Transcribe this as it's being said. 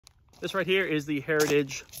This right here is the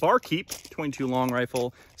Heritage Barkeep 22 long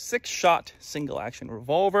rifle, 6-shot single action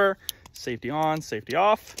revolver. Safety on, safety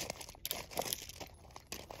off.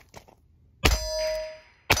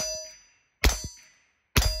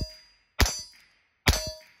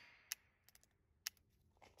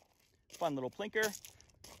 Fun little plinker.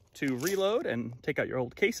 To reload and take out your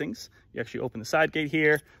old casings, you actually open the side gate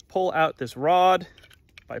here, pull out this rod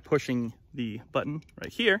by pushing the button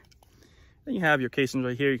right here. Then you have your casings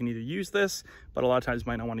right here. You can either use this, but a lot of times you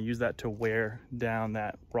might not want to use that to wear down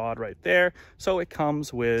that rod right there. So it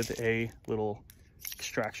comes with a little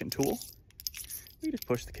extraction tool. You just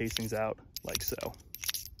push the casings out like so.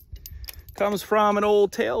 Comes from an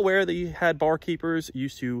old tale where they had barkeepers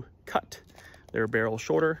used to cut their barrel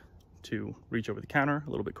shorter to reach over the counter a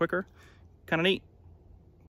little bit quicker. Kind of neat.